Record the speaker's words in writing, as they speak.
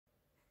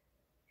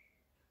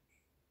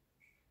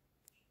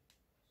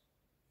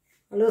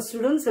Hello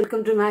students,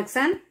 welcome to Maths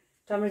and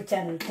Tamil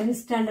channel. 10th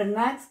standard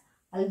Maths,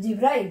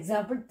 Algebra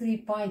example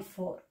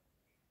 3.4.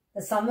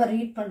 The summer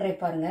read பண்றே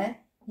பாருங்க.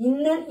 In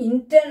an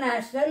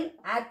international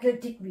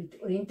athletic meet,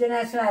 or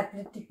international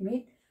athletic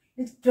meet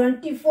with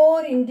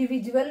 24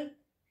 individual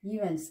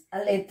events.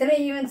 அதுல எத்தனை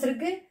events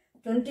இருக்கு?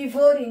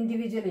 24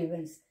 individual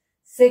events.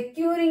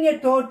 Securing a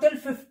total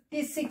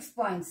 56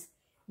 points.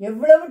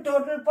 எவ்வளவு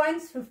total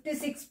points?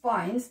 56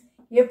 points.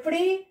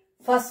 எப்படி?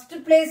 First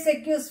place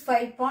secures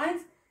 5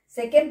 points.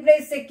 Second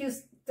place secures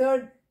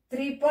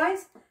 3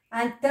 points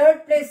and third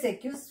place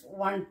secures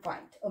 1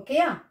 point. Okay,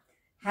 yeah?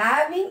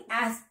 Having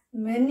as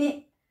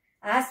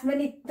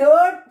many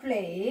third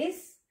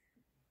place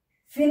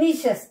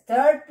finishes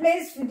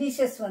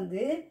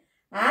வந்து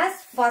as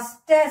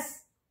first as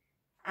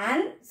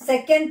and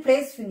second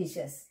place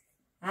finishes.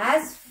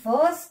 As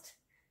first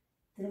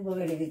திரும்ப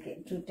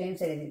எழுதிருக்கேன் 2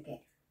 times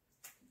எழுதிருக்கேன்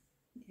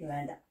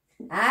வேண்டாம்.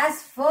 As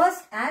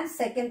first and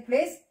second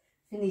place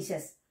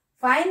finishes.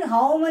 Find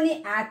how many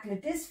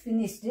athletes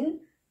finished in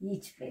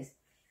each place.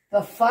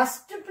 The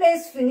first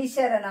place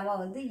finisher நாம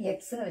வந்து x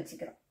னு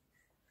வெச்சுக்கிறோம்.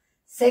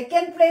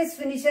 Second place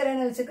finisher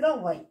என்ன வெச்சுக்கிறோம்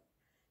y.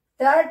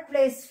 Third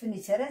place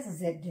finisher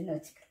z னு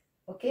வெச்சுக்கிறோம்.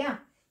 ஓகேயா?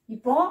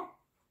 இப்போ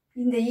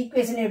இந்த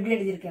ஈக்குவேஷன் எப்படி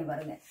எழுதிருக்கேன்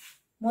பாருங்க.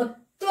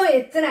 மொத்தம்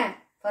எத்தனை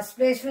first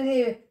place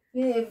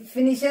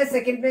finisher,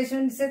 second place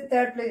finisher,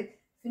 third place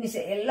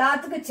finisher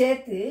எல்லாத்துக்கும்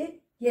சேர்த்து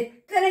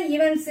எத்தனை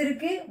ஈவென்ட்ஸ்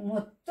இருக்கு?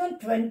 மொத்தம்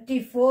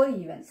 24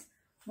 ஈவென்ட்ஸ்.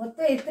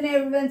 மொத்தம் எத்தனை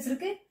events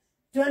இருக்கு?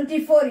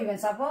 24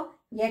 events. அப்போ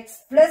x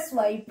plus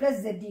y plus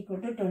z equal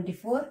to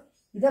 24.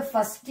 இதை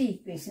first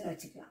equation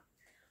வச்சுக்கலாம்.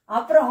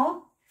 அப்புறம்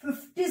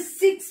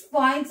 56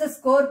 points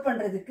ஸ்கோர்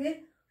பண்றதுக்கு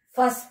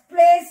first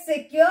place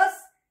secures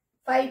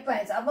 5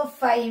 points. அப்போ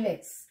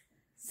 5x.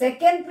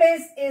 Second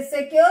place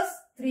secures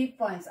 3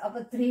 points.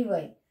 அப்போ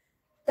 3y.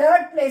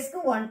 Third place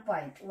க்கு 1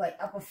 point y.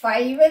 அப்போ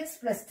 5x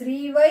plus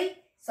 3y,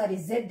 sorry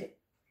z.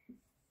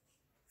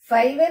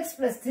 5x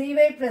plus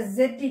 3y plus z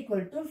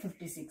equal to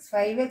 56.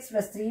 5x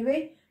plus 3y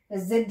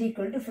plus z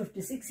equal to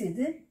 56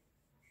 இது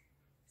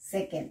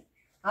second.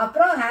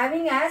 அப்புறம்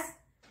having as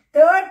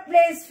third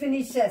place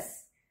finishes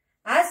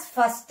as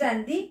first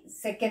and the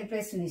second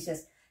place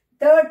finishes.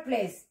 Third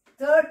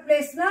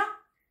place na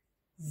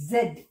z.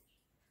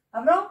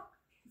 அப்புறம்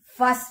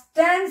first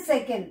and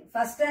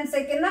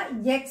second na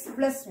x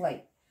plus y.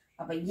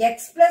 அப்ப x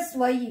plus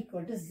y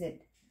equal to z.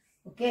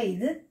 Okay,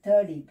 இது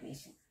third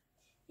equation.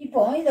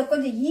 இப்போ இதை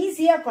கொஞ்சம்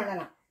ஈஸியா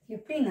பண்ணலாம்.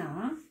 எப்படின்னா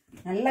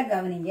நல்லா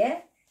கவனிங்க.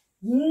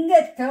 இங்க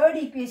தேர்ட்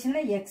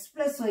ஈக்குவேஷன்ல x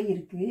plus y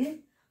இருக்கு.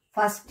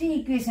 ஃபர்ஸ்ட்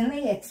ஈக்குவேஷன்ல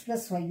x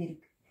plus y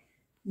இருக்கு.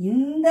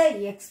 இந்த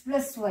x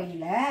plus y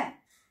ல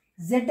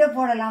z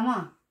போடலாமா?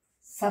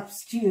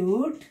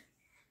 Substitute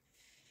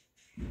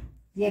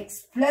x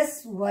plus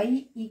y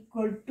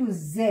equal to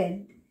z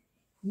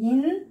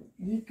in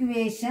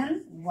equation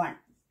 1.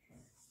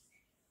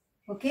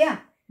 ஓகேயா?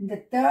 இந்த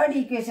third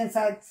equation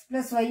x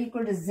plus y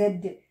equal to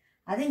z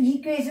அது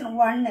equation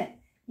 1.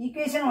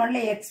 equation 1ல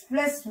x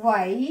plus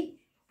y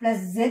plus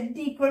z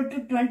equal to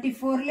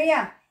 24 இல்லையா?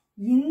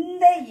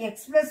 இந்த x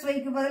plus y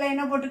க்கு பதிலா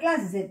என்ன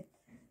போட்டுக்கலாம்?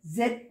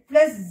 z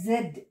plus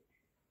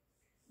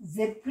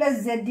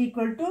z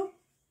equal to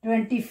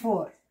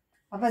 24.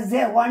 அப்ப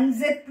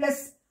 1z plus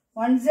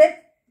 1z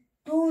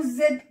 2z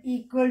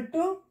equal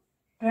to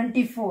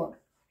 24.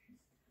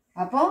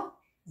 அப்போ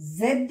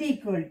z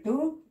equal to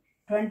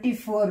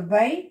 24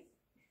 by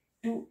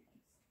 2.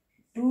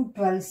 2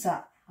 12s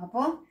are.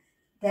 அப்போ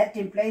that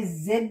implies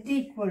z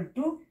equal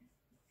to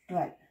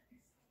 12.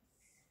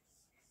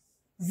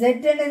 z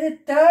என்னது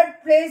third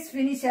place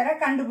finisher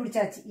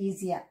கண்டுபிடிச்சாச்சு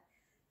ஈஸியா.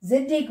 z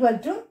equal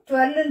to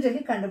 12 ன்னு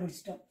சொல்லி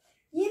கண்டுபிடிச்சிட்டோம்.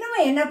 இனிமே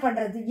என்ன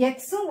பண்றது? x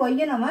உம் y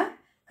உம் நம்ம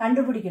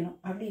கண்டுபிடிக்கணும்.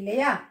 அப்படி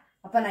இல்லையா?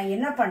 அப்ப நான்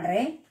என்ன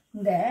பண்றேன்?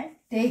 இந்த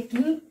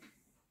taking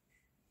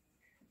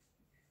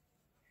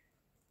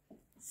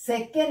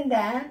second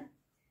and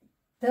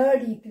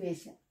third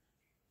equation.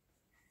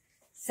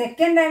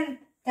 Second and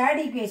third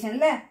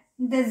equationல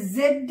இந்த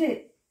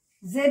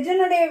z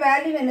னுடைய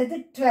வேல்யூ என்னது?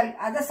 12.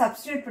 அத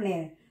சப்ஸ்டிட்யூட்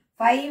பண்ணிரு.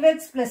 5x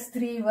plus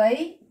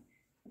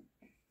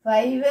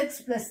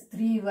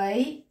 3y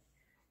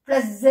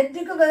plus z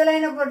க்கு பதிலா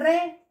என்ன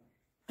போடுறேன்?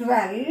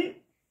 12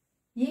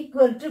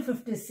 equal to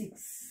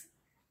 56.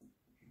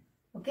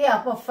 ஓகே,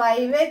 அப்போ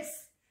 5x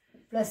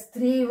plus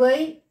 3y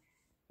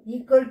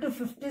equal to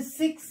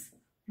 56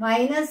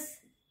 minus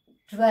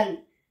 12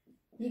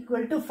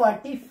 equal to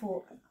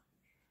 44.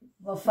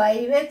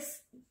 5x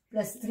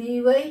plus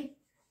 3y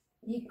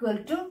equal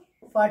to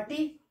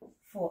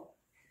 44.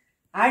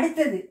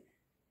 அடுத்தது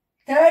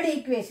third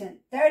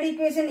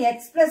equation x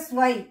plus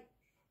y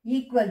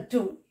equal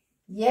to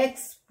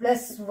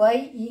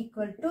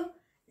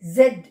z.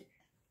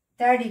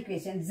 third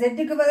equation z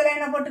க்கு பதிலா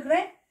என்ன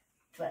போட்டுக்கிறேன்?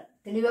 12.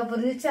 தெளிவா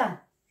புரிஞ்சுச்சா?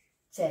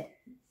 சரி,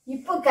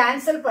 இப்போ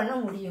கேன்சல் பண்ண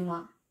முடியுமா?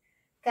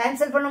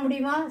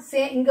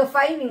 இங்க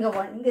 5 இங்க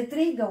 1 இங்க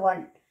 3 இங்க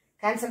 1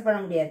 கேன்சல் பண்ண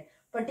முடியாது.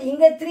 பட்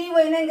இங்க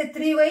 3y னா இங்க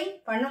 3y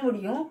பண்ண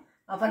முடியும்.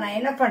 அப்ப நான்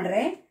என்ன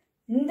பண்றேன்?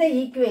 இந்த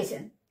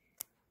ஈக்குவேஷன்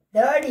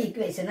தேர்ட்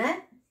ஈக்குவேஷனை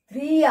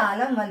 3 ஆல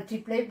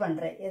மல்டிப்ளை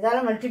பண்றேன். எதால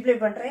மல்டிப்ளை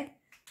பண்றேன்?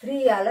 3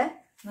 ஆல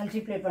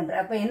மல்டிப்ளை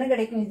பண்றேன். அப்ப என்ன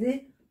கிடைக்கும்? இது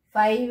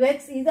 5x,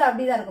 இது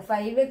அப்படிதான் இருக்கும்.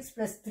 5x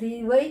plus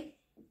 3y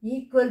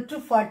equal to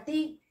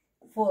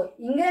 44.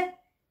 இங்க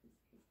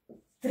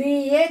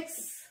 3x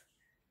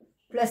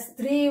plus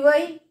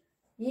 3y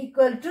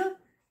equal to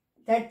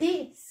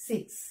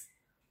 36.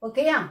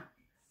 ஓகேயா?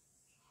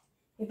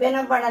 இப்போ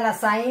என்ன பண்ணலாம்?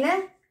 சைனை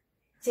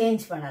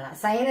சேஞ்ச் பண்ணலாம்.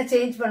 சைனை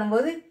சேஞ்ச்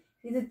பண்ணும்போது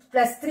இது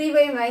plus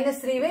 3y minus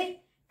 3y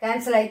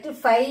cancel ஆயிட்டு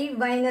 5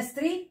 minus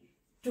 3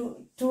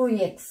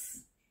 2x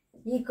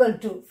equal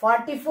to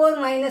 44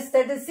 minus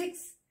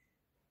 36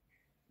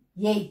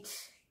 8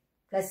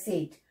 plus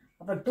 8.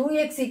 அப்ப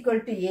 2x equal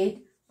to 8.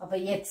 அப்ப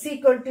x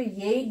equal to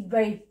 8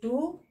 by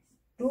 2.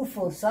 2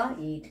 4s are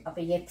 8. அப்ப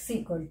x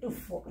equal to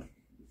 4.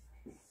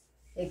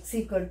 x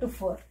equal to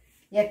 4.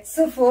 x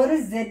 4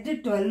 z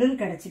 12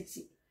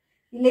 கிடைச்சிச்சு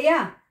இல்லையா?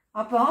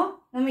 அப்போ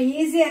நம்ம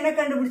ஈஸியா என்ன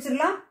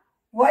கண்டுபிடிச்சிடலாம்?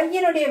 y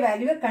னுடைய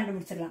வேல்யூவை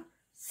கண்டுபிடிச்சிடலாம்.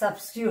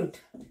 Substitute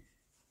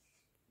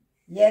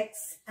x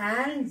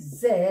and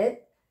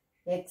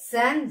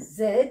z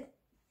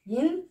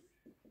in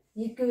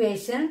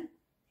equation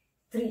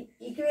 3.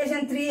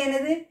 Equation 3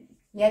 என்னது?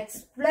 x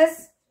plus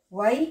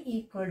y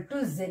equal to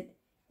z.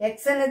 x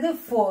என்னது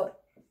 4.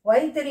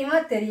 y தெரியுமா?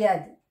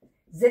 தெரியாது.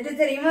 z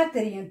தெரியுமா?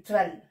 தெரியும்.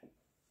 12.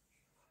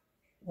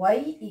 y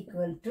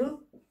equal to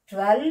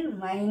 12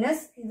 minus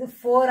இது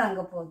 4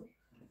 அங்க போகுது.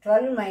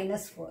 12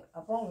 minus 4.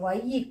 அப்போ y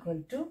equal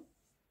to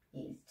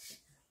 8.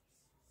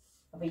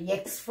 அப்போ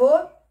x4,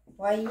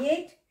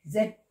 y8,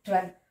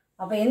 z12.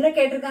 அப்போ என்ன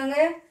கேட்டிருக்காங்க?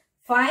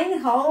 Find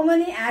how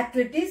many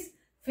activities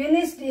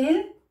finished in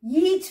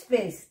each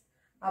place.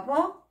 அப்போ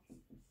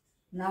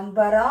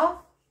number of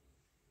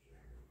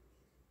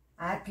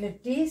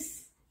activities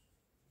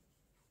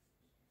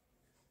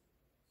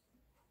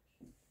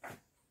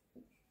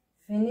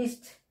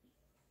finished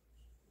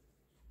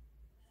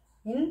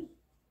in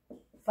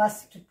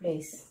first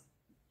place.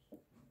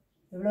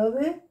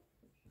 எவ்வளவு?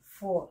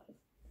 4.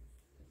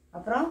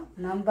 அப்புறம்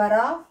number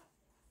of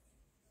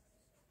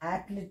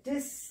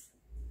activities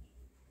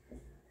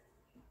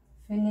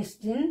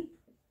finished in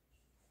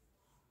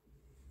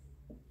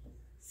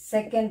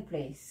second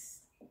place.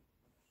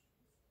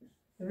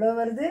 எவ்வளவு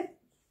வருது?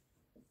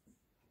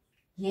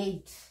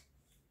 8.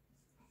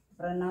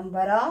 அப்புறம்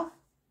number of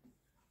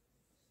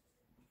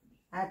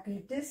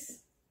activities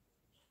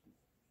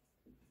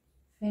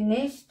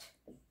finished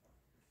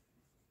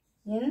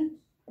in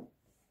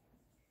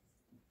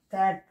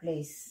third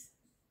place.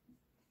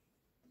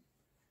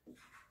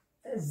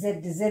 z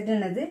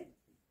என்னது?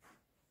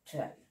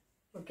 12.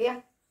 ஓகேயா?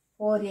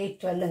 4 8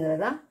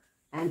 12ங்கிறதா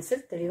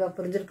ஆன்சர். தெளிவா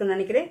புரிஞ்சிருக்குன்னு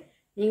நினைக்கிறேன்.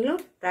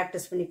 நீங்களும்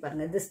பிராக்டிஸ் பண்ணி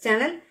பாருங்க. This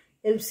channel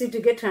helps you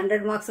to get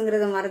 100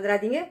 marksங்கிறத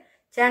மறந்துடாதீங்க.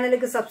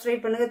 சேனலுக்கு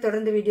சப்ஸ்கிரைப் பண்ணுங்க.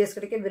 தொடர்ந்து வீடியோஸ்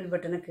கிடைக்க பெல்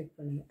பட்டனை கிளிக்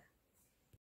பண்ணுங்க.